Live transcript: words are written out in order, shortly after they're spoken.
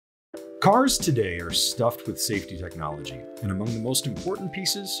Cars today are stuffed with safety technology, and among the most important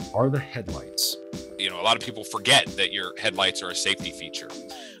pieces are the headlights. A lot of people forget that your headlights are a safety feature.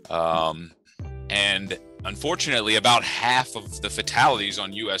 And unfortunately, about half of the fatalities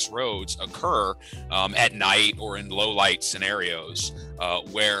on U.S. roads occur at night or in low light scenarios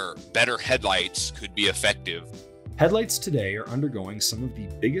where better headlights could be effective. Headlights today are undergoing some of the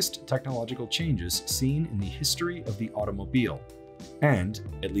biggest technological changes seen in the history of the automobile. And,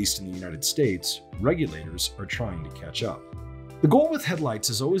 at least in the United States, regulators are trying to catch up. The goal with headlights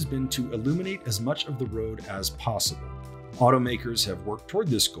has always been to illuminate as much of the road as possible. Automakers have worked toward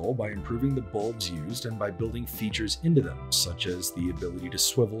this goal by improving the bulbs used and by building features into them, such as the ability to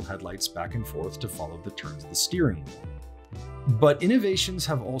swivel headlights back and forth to follow the turns of the steering wheel. But innovations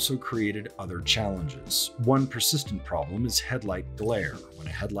have also created other challenges. One persistent problem is headlight glare, when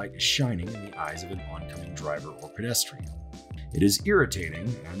a headlight is shining in the eyes of an oncoming driver or pedestrian. It is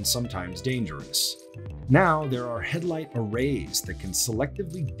irritating and sometimes dangerous. Now there are headlight arrays that can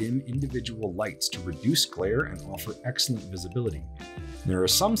selectively dim individual lights to reduce glare and offer excellent visibility. There are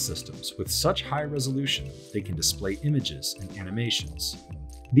some systems with such high resolution they can display images and animations.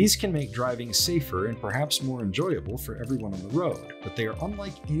 These can make driving safer and perhaps more enjoyable for everyone on the road, but they are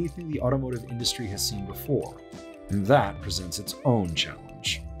unlike anything the automotive industry has seen before, and that presents its own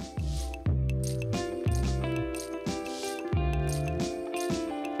challenge.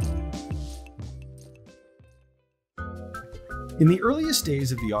 In the earliest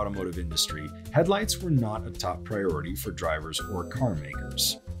days of the automotive industry, headlights were not a top priority for drivers or car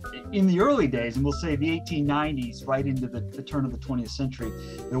makers. In the early days, and we'll say the 1890s, right into the turn of the 20th century,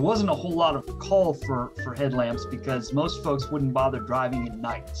 there wasn't a whole lot of call for headlamps because most folks wouldn't bother driving at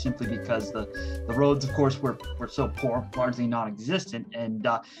night, simply because the roads, of course, were so poor, largely non-existent, and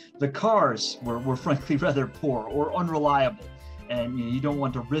the cars were frankly rather poor or unreliable. And you don't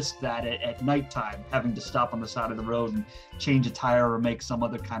want to risk that at nighttime, having to stop on the side of the road and change a tire or make some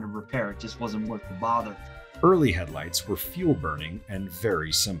other kind of repair. It just wasn't worth the bother. Early headlights were fuel burning and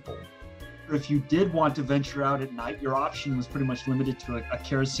very simple. If you did want to venture out at night, your option was pretty much limited to a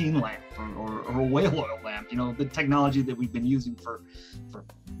kerosene lamp or a whale oil lamp, the technology that we've been using for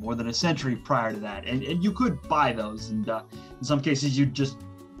more than a century prior to that. And you could buy those, and in some cases you'd just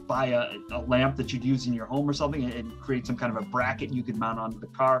buy a lamp that you'd use in your home or something and create some kind of a bracket you could mount onto the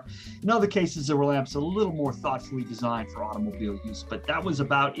car. In other cases, there were lamps a little more thoughtfully designed for automobile use, but that was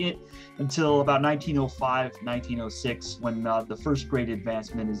about it until about 1905, 1906, when the first great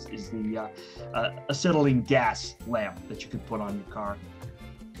advancement is the acetylene gas lamp that you could put on your car.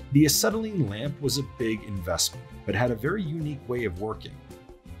 The acetylene lamp was a big investment, but had a very unique way of working.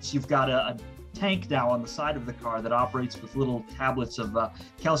 So you've got a tank now on the side of the car that operates with little tablets of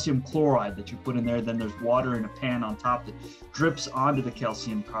calcium chloride that you put in there. Then there's water in a pan on top that drips onto the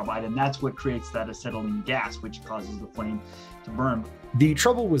calcium carbide, and that's what creates that acetylene gas, which causes the flame to burn. The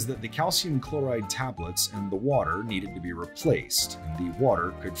trouble was that the calcium chloride tablets and the water needed to be replaced, and the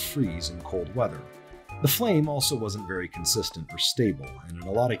water could freeze in cold weather. The flame also wasn't very consistent or stable, and in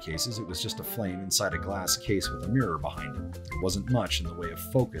a lot of cases it was just a flame inside a glass case with a mirror behind it. There wasn't much in the way of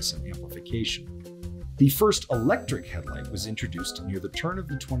focus and amplification. The first electric headlight was introduced near the turn of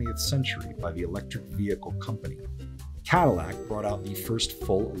the 20th century by the Electric Vehicle Company. Cadillac brought out the first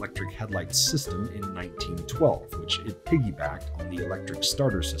full electric headlight system in 1912, which it piggybacked on the electric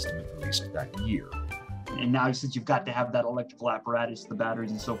starter system it released that year. And now, since you've got to have that electrical apparatus, the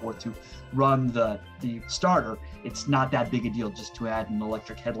batteries and so forth, to run the starter, it's not that big a deal just to add an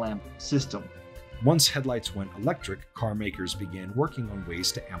electric headlamp system. Once headlights went electric, car makers began working on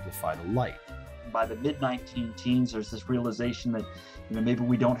ways to amplify the light. By the mid-19-teens, there's this realization that maybe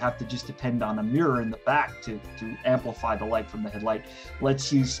we don't have to just depend on a mirror in the back to amplify the light from the headlight.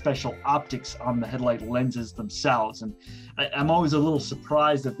 Let's use special optics on the headlight lenses themselves. And I'm always a little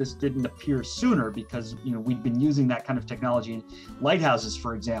surprised that this didn't appear sooner, because we'd been using that kind of technology in lighthouses,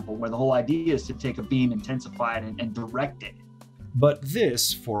 for example, where the whole idea is to take a beam, intensify it, and direct it. But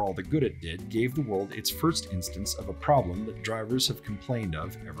this, for all the good it did, gave the world its first instance of a problem that drivers have complained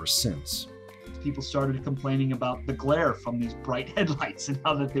of ever since. People started complaining about the glare from these bright headlights and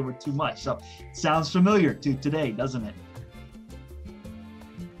how that they were too much. So it sounds familiar to today, doesn't it?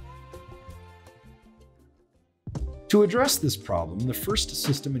 To address this problem, the first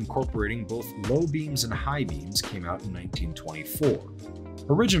system incorporating both low beams and high beams came out in 1924.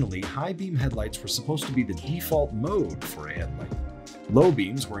 Originally, high beam headlights were supposed to be the default mode for a headlight. Low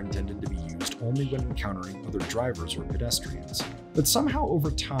beams were intended to be used only when encountering other drivers or pedestrians. But somehow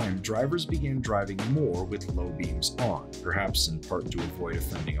over time, drivers began driving more with low beams on, perhaps in part to avoid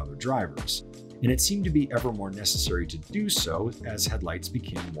offending other drivers. and it seemed to be ever more necessary to do so as headlights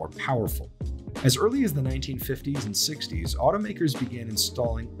became more powerful. As early as the 1950s and 60s, automakers began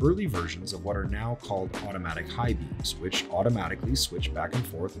installing early versions of what are now called automatic high beams, which automatically switch back and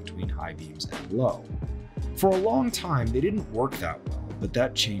forth between high beams and low. For a long time, they didn't work that well, but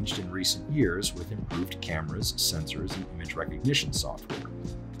that changed in recent years with improved cameras, sensors, and image recognition software.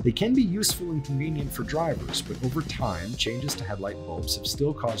 They can be useful and convenient for drivers, but over time, changes to headlight bulbs have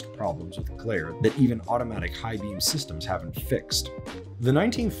still caused problems with glare that even automatic high beam systems haven't fixed. The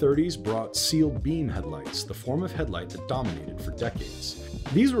 1930s brought sealed beam headlights, the form of headlight that dominated for decades.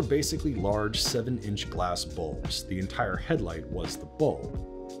 These were basically large 7-inch glass bulbs. The entire headlight was the bulb.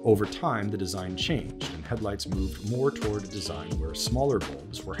 Over time, the design changed, and headlights moved more toward a design where smaller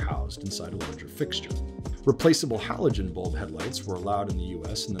bulbs were housed inside a larger fixture. Replaceable halogen bulb headlights were allowed in the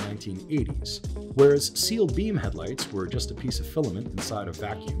US in the 1980s. Whereas sealed beam headlights were just a piece of filament inside a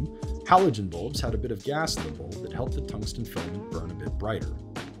vacuum, halogen bulbs had a bit of gas in the bulb that helped the tungsten filament burn a bit brighter.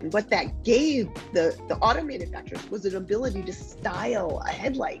 What that gave the auto manufacturers was an ability to style a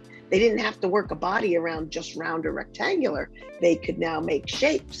headlight. They didn't have to work a body around just round or rectangular. They could now make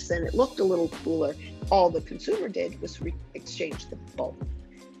shapes, and it looked a little cooler. All the consumer did was exchange the bulb.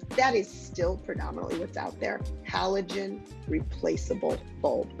 That is still predominantly what's out there, halogen replaceable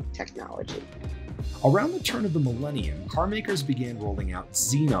bulb technology. Around the turn of the millennium, car makers began rolling out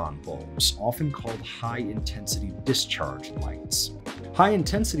xenon bulbs, often called high-intensity discharge lights.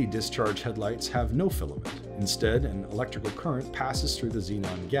 High-intensity discharge headlights have no filament. Instead, an electrical current passes through the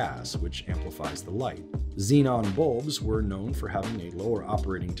xenon gas, which amplifies the light. Xenon bulbs were known for having a lower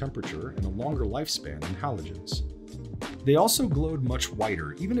operating temperature and a longer lifespan than halogens. They also glowed much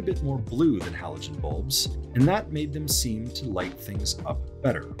whiter, even a bit more blue than halogen bulbs, and that made them seem to light things up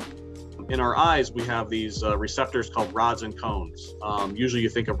better. In our eyes, we have these receptors called rods and cones. Usually you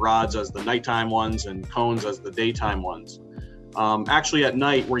think of rods as the nighttime ones and cones as the daytime ones. Actually, at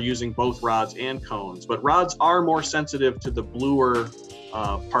night, we're using both rods and cones, but rods are more sensitive to the bluer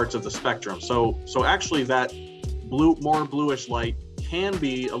parts of the spectrum. So actually that more bluish light can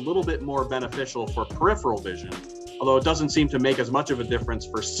be a little bit more beneficial for peripheral vision, although it doesn't seem to make as much of a difference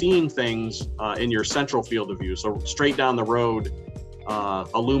for seeing things in your central field of view. So straight down the road,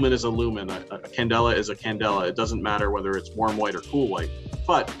 a lumen is a lumen, a candela is a candela. It doesn't matter whether it's warm white or cool white.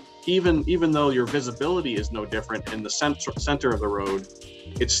 But even though your visibility is no different in the center of the road,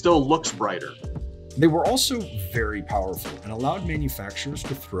 it still looks brighter. They were also very powerful and allowed manufacturers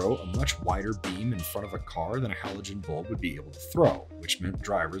to throw a much wider beam in front of a car than a halogen bulb would be able to throw, which meant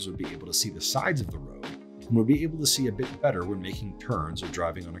drivers would be able to see the sides of the road and would be able to see a bit better when making turns or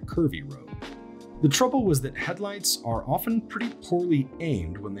driving on a curvy road. The trouble was that headlights are often pretty poorly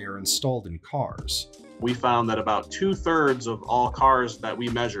aimed when they are installed in cars. We found that about 2/3 of all cars that we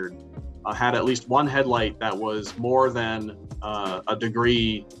measured had at least one headlight that was more than a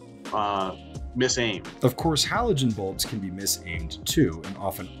degree misaimed. Of course, halogen bulbs can be misaimed too, and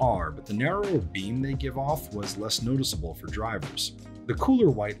often are, but the narrower beam they give off was less noticeable for drivers. The cooler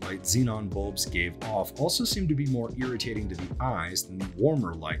white light xenon bulbs gave off also seemed to be more irritating to the eyes than the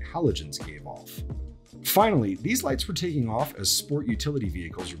warmer light halogens gave off. Finally, these lights were taking off as sport utility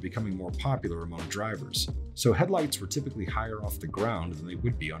vehicles were becoming more popular among drivers, so headlights were typically higher off the ground than they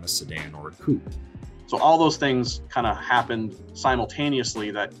would be on a sedan or a coupe. So all those things kind of happened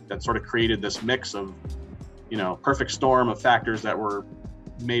simultaneously that sort of created this mix of, perfect storm of factors that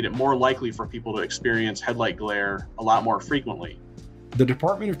made it more likely for people to experience headlight glare a lot more frequently. The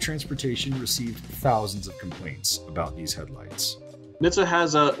Department of Transportation received thousands of complaints about these headlights. NHTSA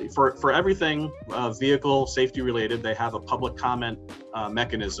has for everything vehicle safety related, they have a public comment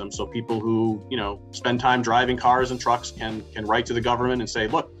mechanism. So people who, spend time driving cars and trucks can write to the government and say,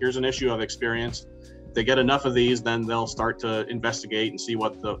 look, here's an issue I've experienced. If they get enough of these, then they'll start to investigate and see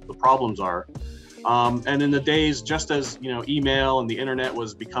what the problems are. And in the days, just as, email and the internet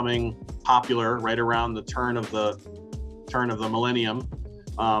was becoming popular right around the turn of the millennium,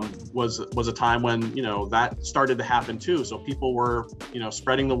 was a time when that started to happen too. So people were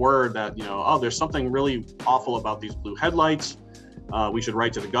spreading the word that oh, there's something really awful about these blue headlights. We should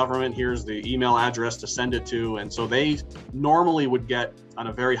write to the government. Here's the email address to send it to. And so they normally would get on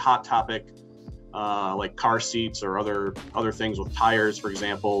a very hot topic like car seats or other things with tires, for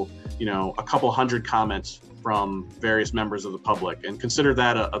example, a couple hundred comments from various members of the public, and consider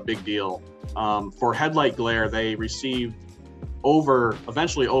that a big deal. For headlight glare, they received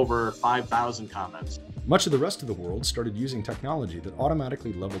eventually over 5,000 comments. Much of the rest of the world started using technology that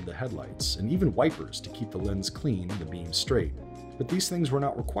automatically leveled the headlights, and even wipers to keep the lens clean and the beam straight. But these things were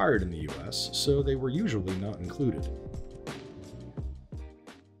not required in the US, so they were usually not included.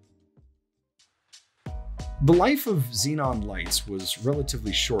 The life of xenon lights was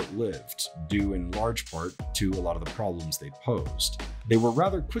relatively short-lived, due in large part to a lot of the problems they posed. They were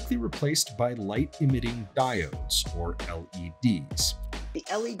rather quickly replaced by light-emitting diodes, or LEDs. The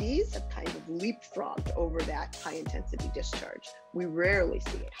LEDs have kind of leapfrogged over that high-intensity discharge. We rarely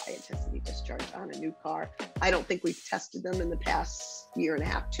see a high-intensity discharge on a new car. I don't think we've tested them in the past year and a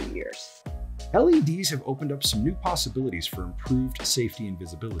half, 2 years. LEDs have opened up some new possibilities for improved safety and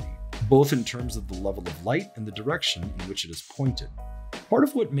visibility, both in terms of the level of light and the direction in which it is pointed. Part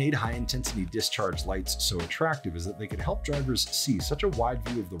of what made high-intensity discharge lights so attractive is that they could help drivers see such a wide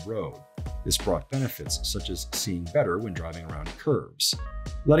view of the road. This brought benefits such as seeing better when driving around curves.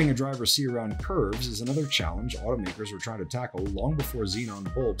 Letting a driver see around curves is another challenge automakers were trying to tackle long before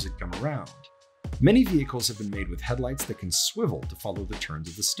xenon bulbs had come around. Many vehicles have been made with headlights that can swivel to follow the turns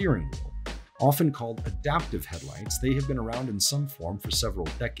of the steering wheel. Often called adaptive headlights, they have been around in some form for several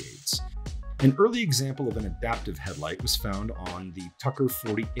decades. An early example of an adaptive headlight was found on the Tucker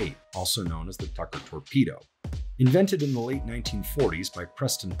 48, also known as the Tucker Torpedo. Invented in the late 1940s by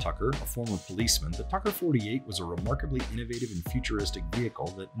Preston Tucker, a former policeman, the Tucker 48 was a remarkably innovative and futuristic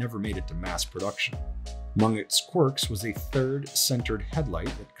vehicle that never made it to mass production. Among its quirks was a third centered headlight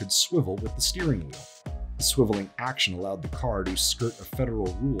that could swivel with the steering wheel. The swiveling action allowed the car to skirt a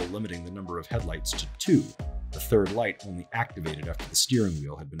federal rule limiting the number of headlights to 2. The third light only activated after the steering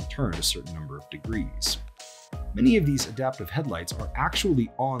wheel had been turned a certain number of degrees. Many of these adaptive headlights are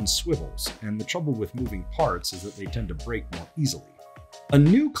actually on swivels, and the trouble with moving parts is that they tend to break more easily. A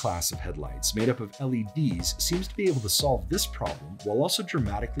new class of headlights made up of LEDs seems to be able to solve this problem while also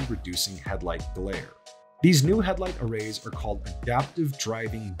dramatically reducing headlight glare. These new headlight arrays are called adaptive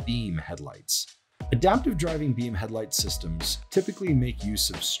driving beam headlights. Adaptive driving beam headlight systems typically make use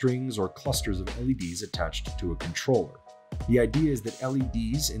of strings or clusters of LEDs attached to a controller. The idea is that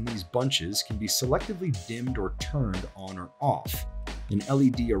LEDs in these bunches can be selectively dimmed or turned on or off. An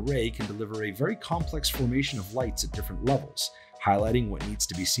LED array can deliver a very complex formation of lights at different levels, highlighting what needs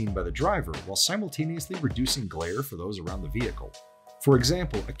to be seen by the driver while simultaneously reducing glare for those around the vehicle. For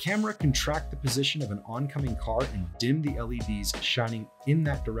example, a camera can track the position of an oncoming car and dim the LEDs shining in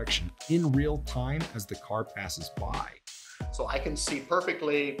that direction in real time as the car passes by. So I can see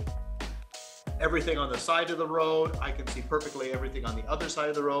perfectly everything on the side of the road. I can see perfectly everything on the other side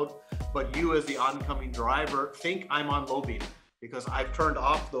of the road. But you as the oncoming driver think I'm on low beam because I've turned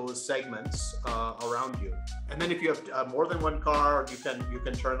off those segments around you. And then if you have more than one car, you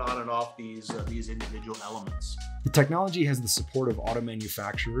can turn on and off these individual elements. The technology has the support of auto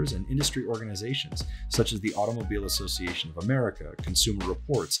manufacturers and industry organizations such as the Automobile Association of America, Consumer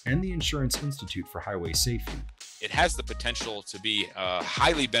Reports, and the Insurance Institute for Highway Safety. It has the potential to be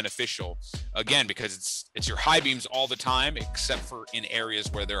highly beneficial, again, because it's your high beams all the time, except for in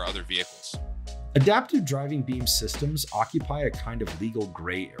areas where there are other vehicles. Adaptive driving beam systems occupy a kind of legal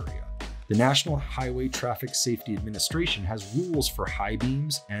gray area. The National Highway Traffic Safety Administration has rules for high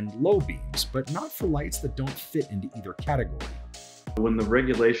beams and low beams, but not for lights that don't fit into either category. When the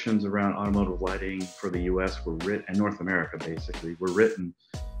regulations around automotive lighting for the US were written, and North America basically, were written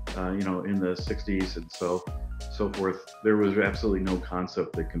in the 60s and so forth, there was absolutely no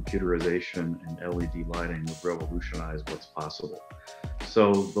concept that computerization and LED lighting would revolutionize what's possible.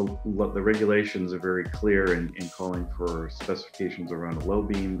 So the regulations are very clear in calling for specifications around a low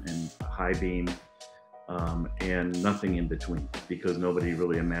beam and a high beam, and nothing in between, because nobody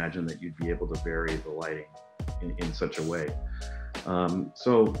really imagined that you'd be able to vary the lighting in such a way.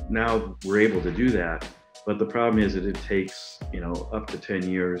 So now we're able to do that. But the problem is that it takes, up to 10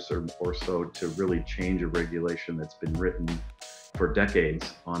 years or so to really change a regulation that's been written for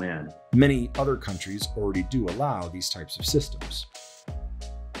decades on end. Many other countries already do allow these types of systems.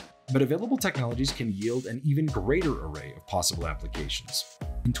 But available technologies can yield an even greater array of possible applications.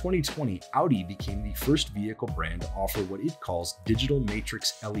 In 2020, Audi became the first vehicle brand to offer what it calls digital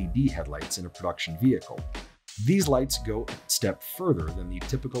matrix LED headlights in a production vehicle. These lights go a step further than the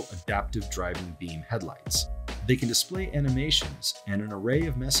typical adaptive driving beam headlights. They can display animations and an array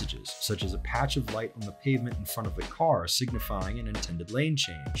of messages, such as a patch of light on the pavement in front of the car signifying an intended lane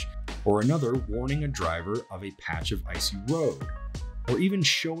change, or another warning a driver of a patch of icy road, or even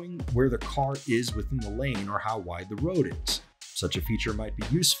showing where the car is within the lane or how wide the road is. Such a feature might be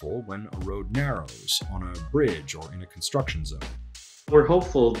useful when a road narrows, on a bridge, or in a construction zone. We're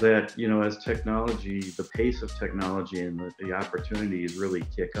hopeful that, as technology, the pace of technology and the opportunities really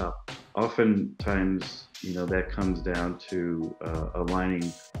kick up. Oftentimes, that comes down to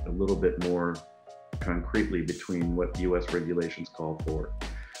aligning a little bit more concretely between what US regulations call for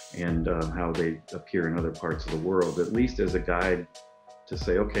and how they appear in other parts of the world, at least as a guide to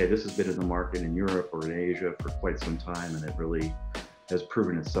say, okay, this has been in the market in Europe or in Asia for quite some time, and it really has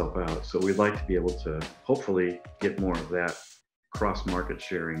proven itself out. So we'd like to be able to hopefully get more of that cross-market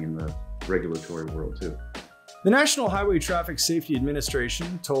sharing in the regulatory world too. The National Highway Traffic Safety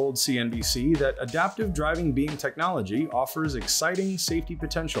Administration told CNBC that adaptive driving beam technology offers exciting safety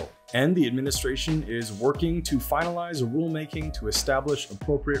potential, and the administration is working to finalize rulemaking to establish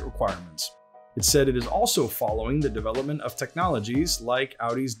appropriate requirements. It said it is also following the development of technologies like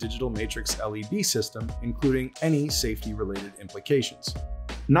Audi's digital matrix LED system, including any safety-related implications.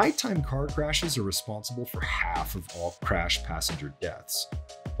 Nighttime car crashes are responsible for half of all crash passenger deaths.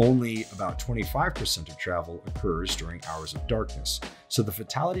 Only about 25% of travel occurs during hours of darkness, so the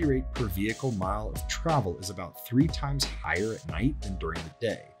fatality rate per vehicle mile of travel is about 3 times higher at night than during the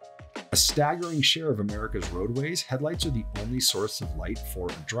day. A staggering share of America's roadways, headlights are the only source of light for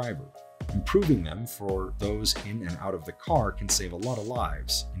a driver. Improving them for those in and out of the car can save a lot of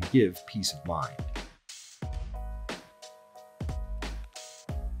lives and give peace of mind.